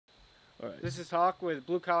Alright. This is Hawk with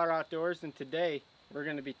Blue Collar Outdoors, and today we're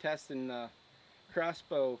going to be testing the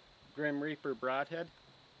CROSSBOW Grim Reaper Broadhead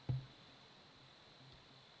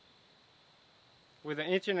with an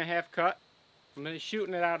 1.5 inch cut. I'm going to be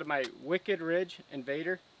shooting it out of my Wicked Ridge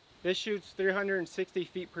Invader. This shoots 360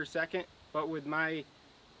 feet per second, but with my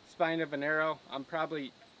spine of an arrow, I'm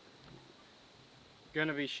probably going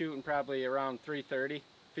to be shooting around 330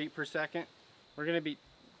 feet per second. We're going to be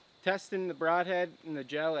testing the broadhead and the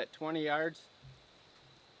gel at 20 yards.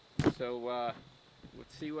 So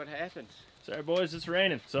let's see what happens. Sorry boys, it's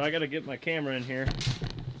raining, so I gotta get my camera in here.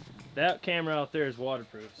 That camera out there is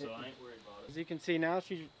waterproof, so I ain't worried about it. As you can see now,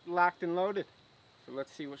 she's locked and loaded. So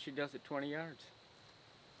let's see what she does at 20 yards.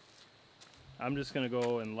 I'm just gonna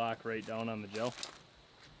go and lock right down on the gel.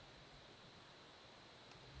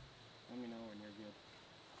 Let me know when you're good.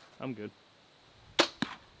 I'm good.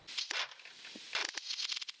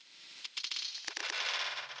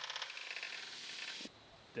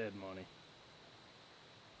 Dead money.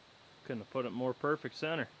 Couldn't have put it more perfect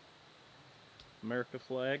center. America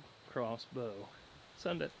flag, crossbow.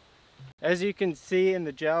 Send it. As you can see in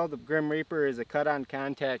the gel, the Grim Reaper is a cut-on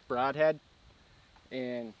contact broadhead.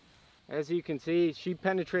 And as you can see, she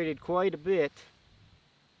penetrated quite a bit.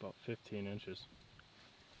 About 15 inches.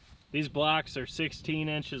 These blocks are 16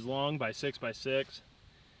 inches long by 6 by 6.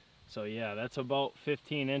 So yeah, that's about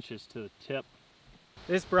 15 inches to the tip.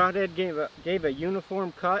 This broadhead gave a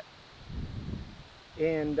uniform cut,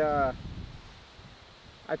 and I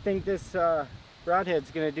think this broadhead's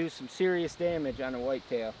going to do some serious damage on a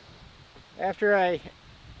whitetail.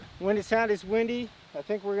 When it's not as windy, I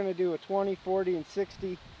think we're going to do a 20, 40, and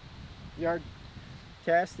 60 yard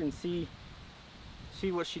test and see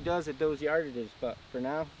what she does at those yardages. But for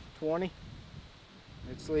now, 20,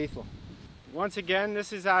 it's lethal. Once again,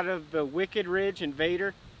 this is out of the Wicked Ridge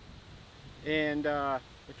Invader. And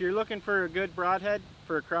if you're looking for a good broadhead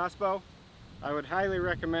for a crossbow, I would highly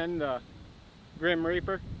recommend the Grim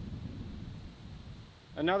Reaper.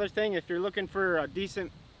 Another thing, if you're looking for a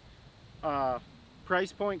decent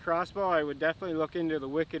price point crossbow, I would definitely look into the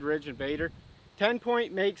Wicked Ridge Invader. 10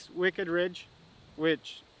 point makes Wicked Ridge,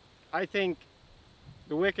 which I think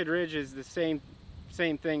the Wicked Ridge is the same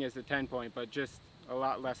thing as the 10 point, but just a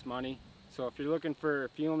lot less money. So if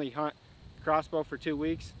you only hunt crossbow for 2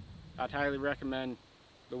 weeks, I'd highly recommend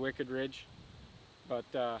the Wicked Ridge. But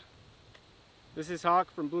this is Hawk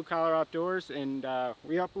from Blue Collar Outdoors, and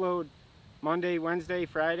we upload Monday, Wednesday,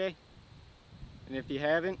 Friday. And if you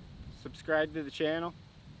haven't, subscribe to the channel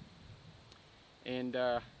and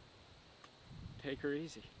take her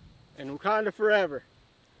easy. And Wakanda forever.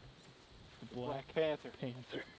 The Black Panther.